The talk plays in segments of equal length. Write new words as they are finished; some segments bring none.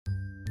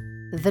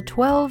The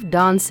 12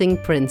 Dancing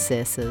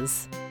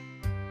Princesses.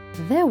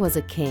 There was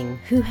a king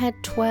who had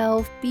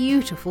 12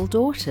 beautiful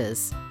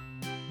daughters.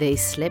 They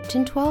slept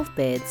in 12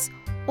 beds,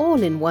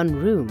 all in one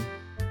room.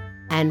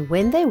 And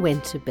when they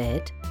went to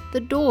bed,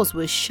 the doors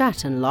were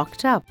shut and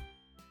locked up.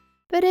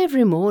 But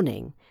every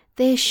morning,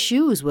 their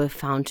shoes were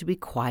found to be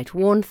quite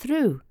worn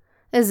through,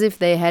 as if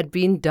they had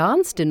been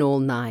danced in all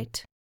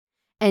night.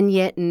 And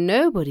yet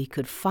nobody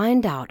could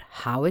find out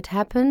how it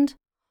happened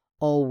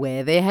or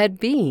where they had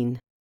been.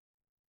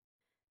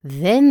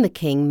 Then the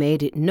king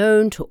made it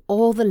known to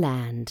all the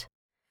land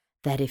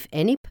that if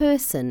any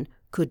person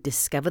could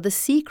discover the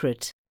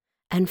secret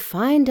and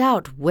find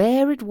out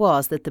where it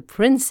was that the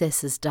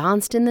princesses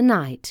danced in the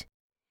night,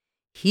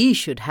 he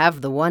should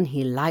have the one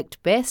he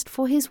liked best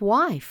for his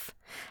wife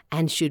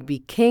and should be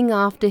king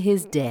after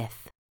his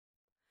death.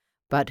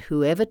 But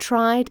whoever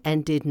tried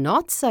and did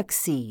not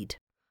succeed,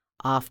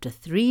 after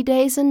 3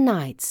 days and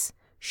nights,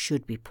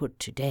 should be put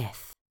to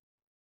death.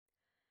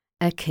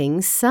 A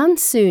king's son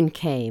soon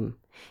came.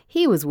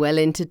 He was well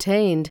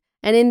entertained,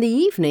 and in the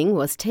evening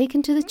was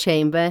taken to the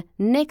chamber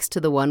next to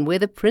the one where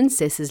the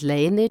princesses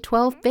lay in their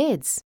 12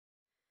 beds.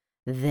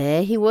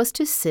 There he was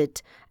to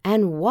sit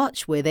and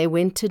watch where they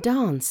went to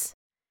dance,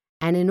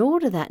 and in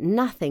order that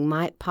nothing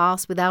might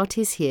pass without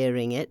his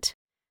hearing it,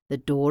 the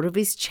door of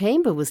his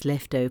chamber was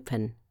left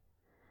open.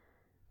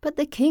 But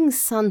the king's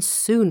son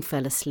soon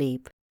fell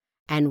asleep,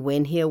 and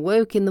when he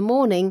awoke in the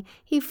morning,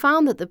 he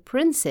found that the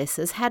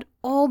princesses had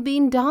all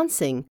been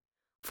dancing,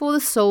 for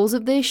the soles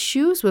of their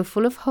shoes were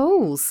full of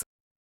holes.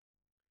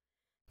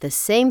 The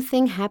same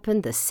thing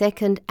happened the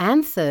second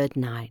and third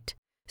night,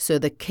 so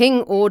the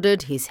king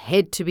ordered his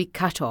head to be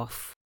cut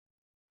off.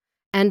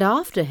 And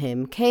after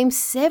him came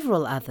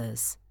several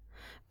others,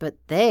 but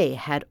they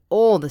had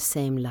all the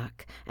same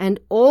luck, and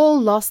all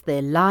lost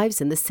their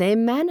lives in the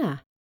same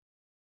manner.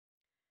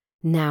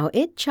 Now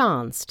it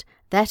chanced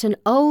that an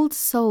old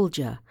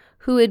soldier,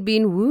 who had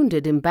been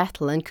wounded in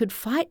battle and could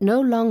fight no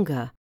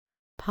longer,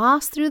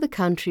 passed through the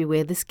country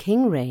where this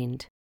king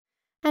reigned.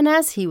 And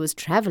as he was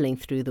travelling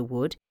through the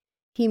wood,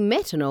 he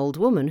met an old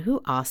woman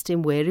who asked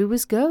him where he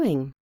was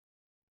going.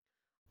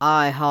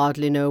 "I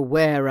hardly know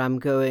where I'm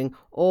going,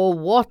 or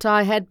what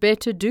I had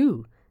better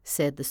do,"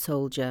 said the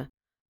soldier.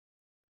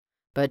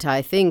 "But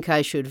I think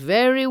I should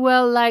very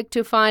well like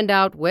to find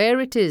out where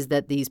it is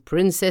that these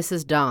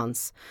princesses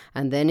dance,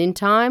 and then in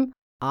time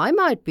I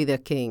might be the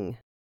king."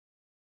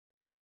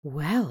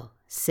 "Well,"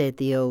 said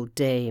the old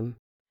dame,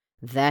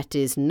 "that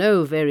is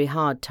no very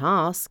hard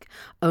task.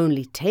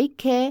 Only take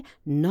care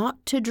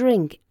not to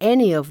drink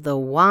any of the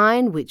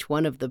wine which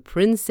one of the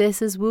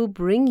princesses will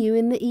bring you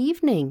in the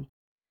evening.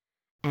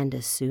 And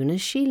as soon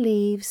as she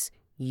leaves,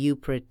 you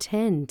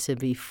pretend to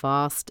be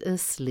fast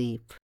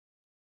asleep."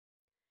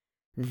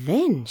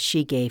 Then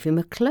she gave him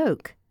a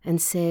cloak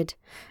and said,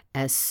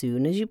 "As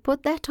soon as you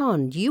put that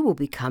on, you will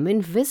become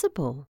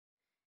invisible,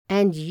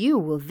 and you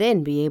will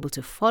then be able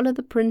to follow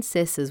the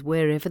princesses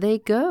wherever they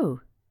go."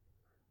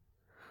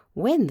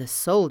 When the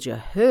soldier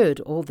heard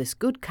all this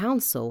good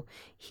counsel,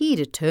 he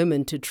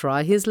determined to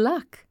try his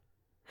luck.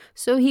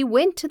 So he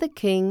went to the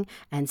king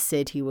and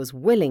said he was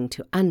willing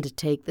to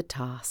undertake the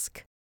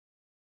task.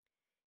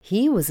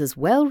 He was as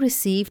well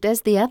received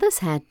as the others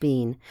had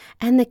been,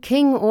 and the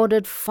king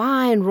ordered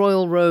fine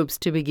royal robes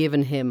to be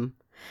given him.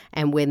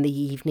 And when the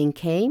evening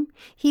came,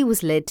 he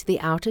was led to the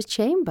outer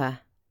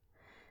chamber.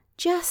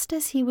 Just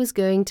as he was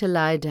going to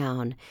lie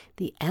down,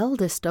 the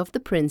eldest of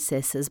the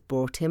princesses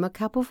brought him a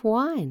cup of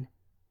wine.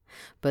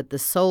 But the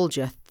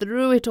soldier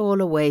threw it all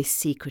away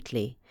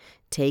secretly,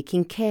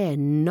 taking care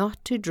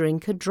not to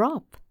drink a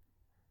drop.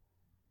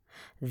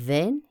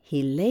 Then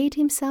he laid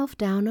himself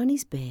down on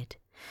his bed,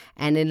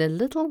 and in a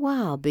little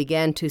while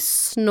began to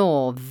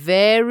snore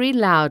very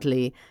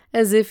loudly,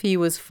 as if he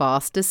was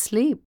fast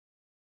asleep.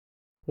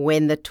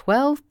 When the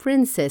 12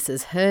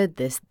 princesses heard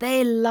this,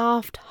 they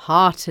laughed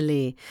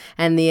heartily,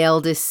 and the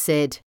eldest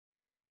said,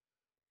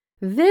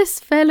 "This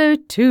fellow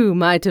too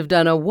might have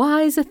done a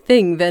wiser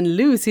thing than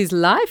lose his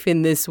life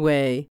in this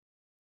way."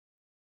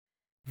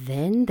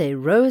 Then they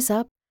rose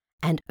up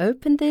and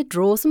opened their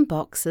drawers and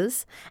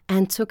boxes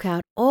and took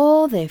out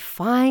all their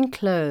fine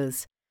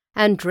clothes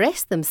and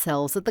dressed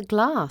themselves at the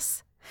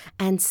glass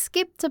and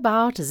skipped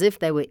about as if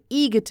they were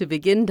eager to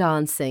begin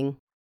dancing.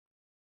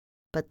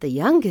 But the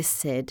youngest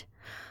said,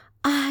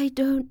 "I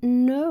don't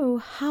know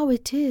how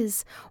it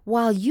is.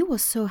 While you are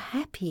so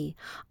happy,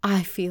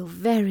 I feel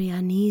very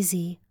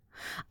uneasy.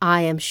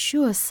 I am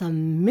sure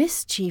some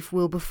mischief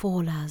will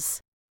befall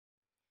us."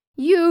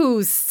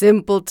 "You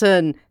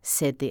simpleton,"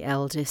 said the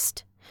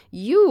eldest.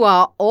 "You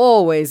are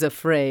always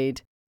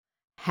afraid.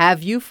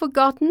 Have you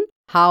forgotten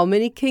how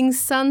many kings'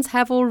 sons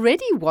have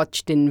already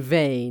watched in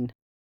vain?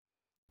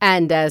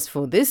 And as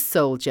for this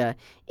soldier,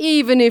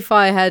 even if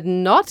I had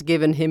not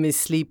given him his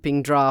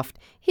sleeping draught,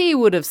 he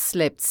would have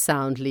slept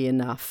soundly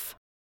enough."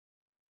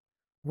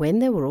 When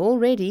they were all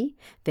ready,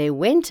 they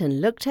went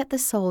and looked at the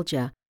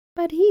soldier,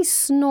 but he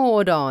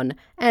snored on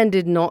and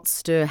did not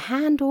stir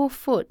hand or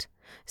foot,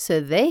 so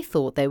they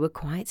thought they were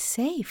quite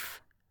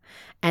safe.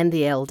 And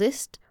the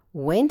eldest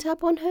went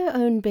up on her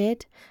own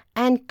bed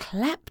and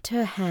clapped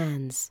her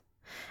hands,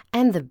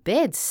 and the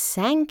bed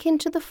sank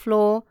into the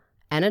floor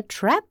and a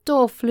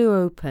trapdoor flew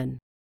open.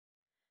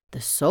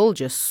 The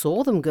soldier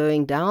saw them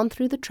going down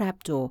through the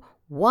trapdoor,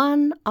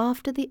 one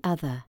after the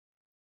other,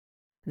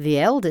 the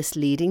eldest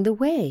leading the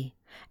way,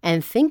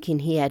 and thinking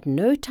he had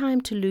no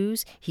time to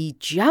lose, he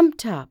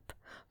jumped up,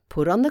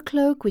 put on the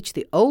cloak which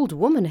the old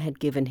woman had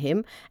given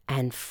him,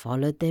 and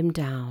followed them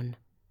down.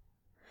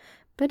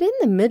 But in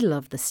the middle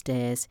of the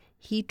stairs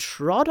he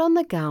trod on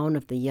the gown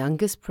of the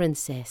youngest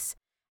princess,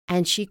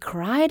 and she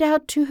cried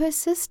out to her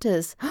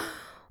sisters,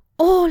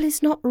 "All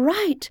is not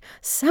right!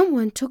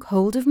 Someone took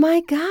hold of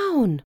my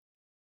gown!"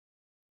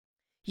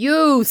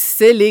 "You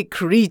silly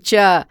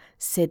creature,"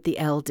 said the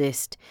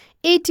eldest,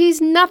 "it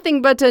is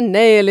nothing but a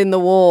nail in the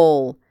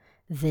wall."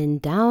 Then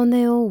down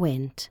they all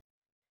went,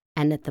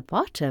 and at the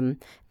bottom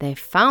they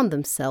found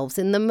themselves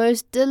in the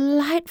most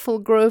delightful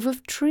grove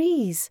of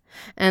trees,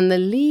 and the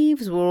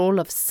leaves were all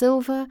of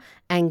silver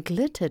and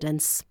glittered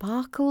and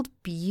sparkled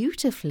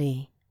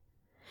beautifully.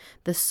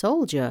 The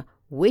soldier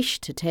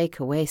wished to take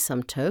away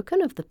some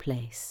token of the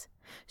place,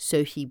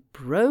 so he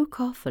broke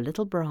off a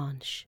little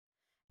branch,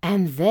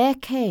 and there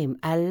came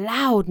a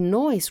loud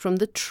noise from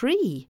the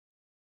tree.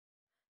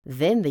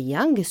 Then the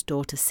youngest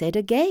daughter said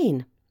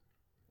again,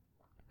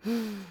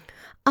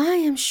 "I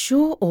am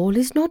sure all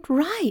is not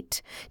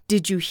right.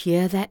 Did you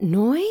hear that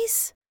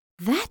noise?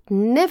 That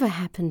never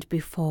happened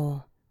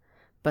before."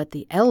 But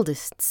the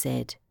eldest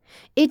said,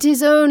 "It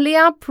is only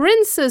our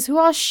princes who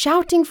are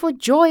shouting for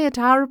joy at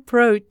our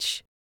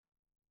approach."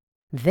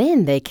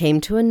 Then they came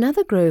to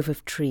another grove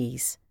of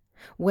trees,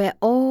 where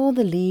all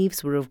the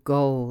leaves were of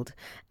gold,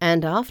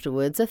 and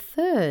afterwards a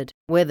third,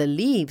 where the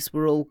leaves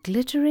were all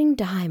glittering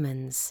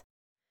diamonds.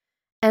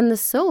 And the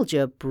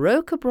soldier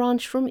broke a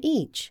branch from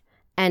each,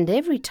 and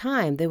every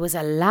time there was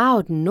a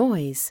loud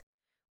noise,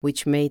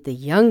 which made the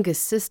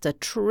youngest sister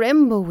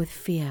tremble with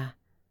fear.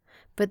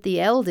 But the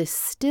eldest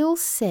still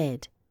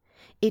said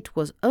it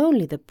was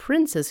only the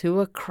princes who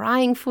were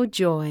crying for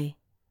joy.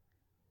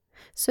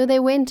 So they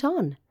went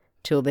on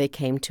till they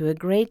came to a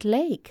great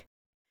lake,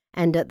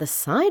 and at the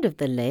side of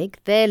the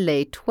lake there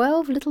lay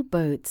 12 little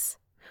boats,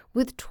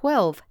 with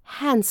 12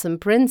 handsome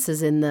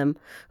princes in them,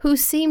 who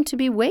seemed to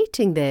be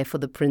waiting there for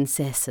the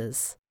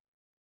princesses.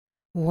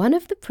 One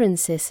of the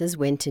princesses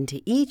went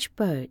into each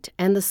boat,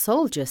 and the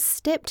soldier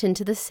stepped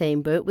into the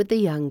same boat with the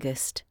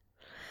youngest.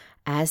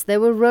 As they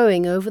were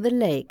rowing over the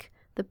lake,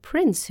 the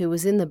prince who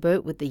was in the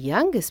boat with the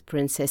youngest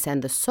princess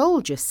and the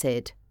soldier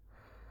said,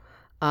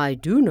 "I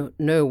do not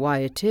know why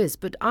it is,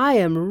 but I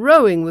am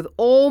rowing with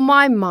all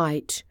my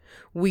might.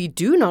 We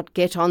do not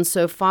get on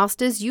so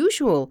fast as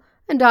usual,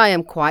 and I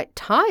am quite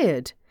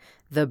tired.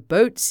 The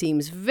boat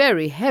seems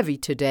very heavy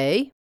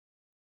today."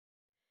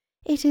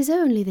 "It is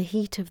only the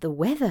heat of the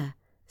weather,"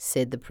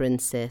 said the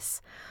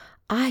princess.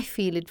 "I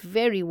feel it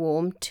very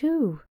warm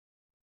too."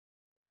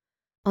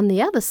 On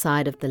the other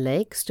side of the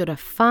lake stood a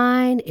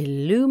fine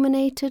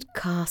illuminated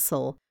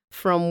castle,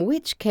 from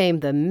which came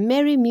the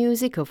merry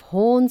music of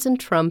horns and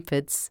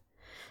trumpets.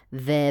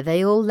 There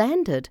they all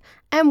landed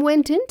and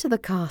went into the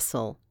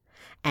castle,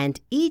 and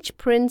each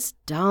prince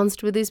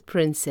danced with his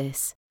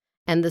princess,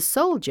 and the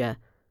soldier,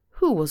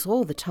 who was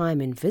all the time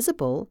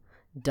invisible,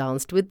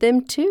 danced with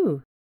them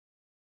too.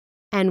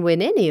 And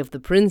when any of the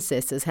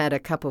princesses had a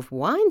cup of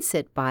wine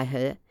set by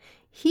her,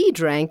 he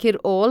drank it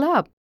all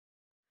up,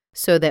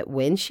 so that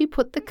when she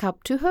put the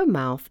cup to her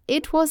mouth,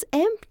 it was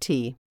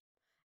empty.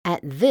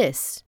 At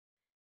this,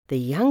 the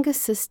younger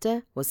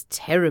sister was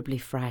terribly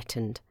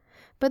frightened,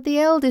 but the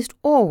eldest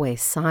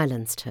always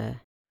silenced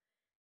her.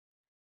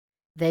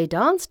 They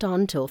danced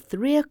on till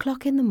 3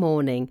 o'clock in the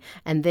morning,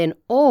 and then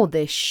all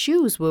their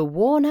shoes were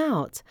worn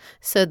out,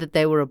 so that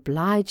they were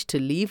obliged to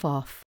leave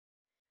off.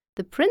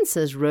 The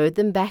princes rowed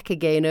them back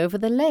again over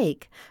the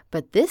lake,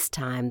 but this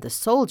time the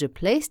soldier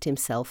placed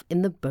himself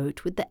in the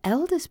boat with the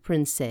eldest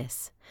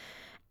princess.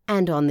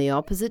 And on the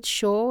opposite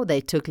shore they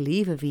took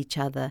leave of each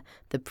other,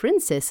 the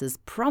princesses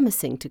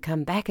promising to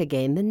come back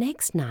again the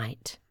next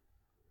night.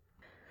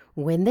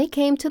 When they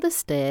came to the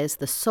stairs,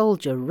 the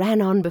soldier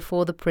ran on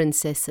before the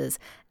princesses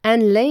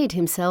and laid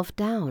himself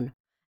down,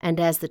 and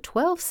as the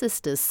 12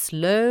 sisters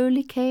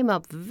slowly came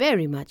up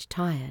very much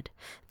tired,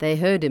 they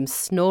heard him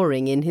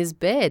snoring in his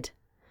bed.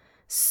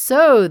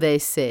 "So," they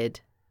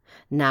said,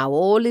 "now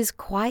all is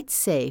quite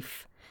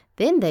safe."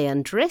 Then they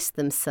undressed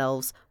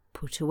themselves,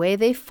 put away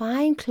their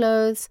fine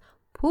clothes,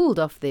 pulled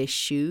off their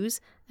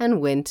shoes,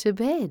 and went to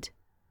bed.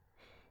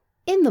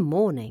 In the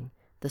morning,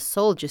 the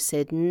soldier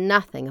said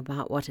nothing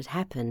about what had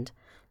happened,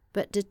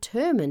 but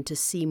determined to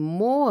see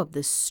more of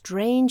the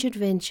strange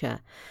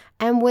adventure,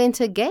 and went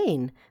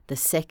again the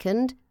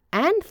 2nd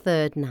and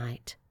 3rd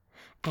night,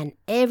 and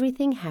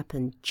everything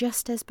happened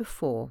just as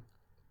before.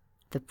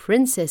 The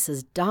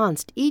princesses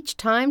danced each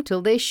time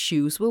till their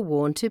shoes were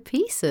worn to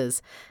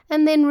pieces,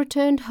 and then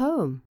returned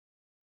home.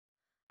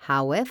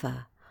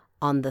 However,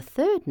 on the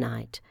 3rd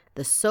night,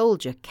 the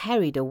soldier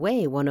carried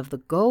away one of the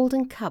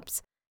golden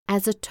cups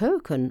as a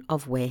token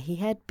of where he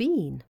had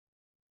been.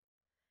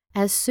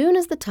 As soon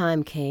as the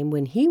time came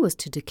when he was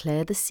to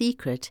declare the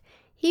secret,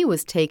 he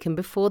was taken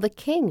before the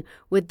king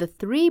with the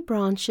 3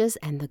 branches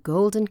and the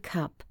golden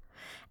cup.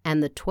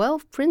 And the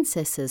 12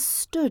 princesses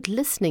stood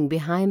listening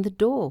behind the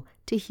door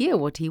to hear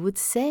what he would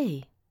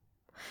say.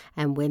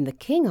 And when the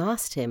king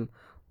asked him,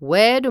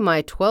 "Where do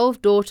my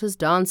 12 daughters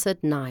dance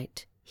at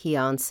night?" he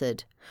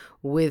answered,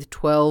 "With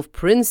 12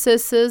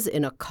 princesses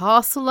in a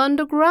castle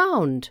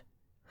underground."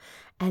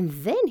 And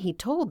then he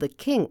told the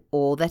king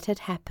all that had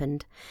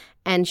happened,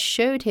 and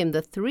showed him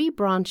the 3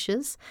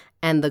 branches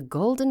and the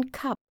golden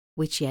cup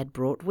which he had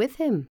brought with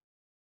him.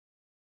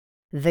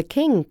 The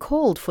king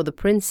called for the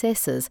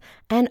princesses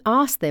and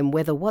asked them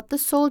whether what the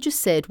soldier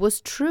said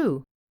was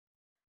true.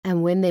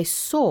 And when they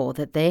saw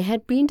that they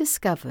had been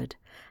discovered,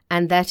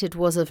 and that it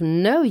was of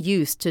no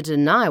use to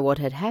deny what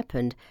had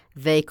happened,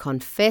 they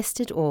confessed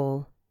it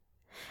all.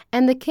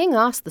 And the king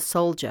asked the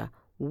soldier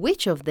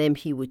which of them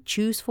he would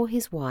choose for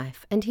his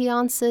wife, and he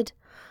answered,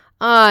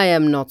 "I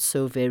am not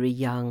so very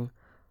young,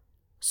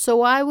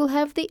 so I will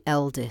have the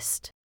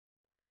eldest."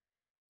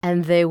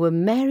 And they were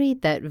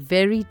married that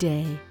very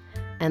day,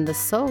 and the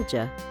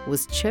soldier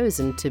was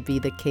chosen to be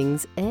the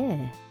king's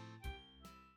heir.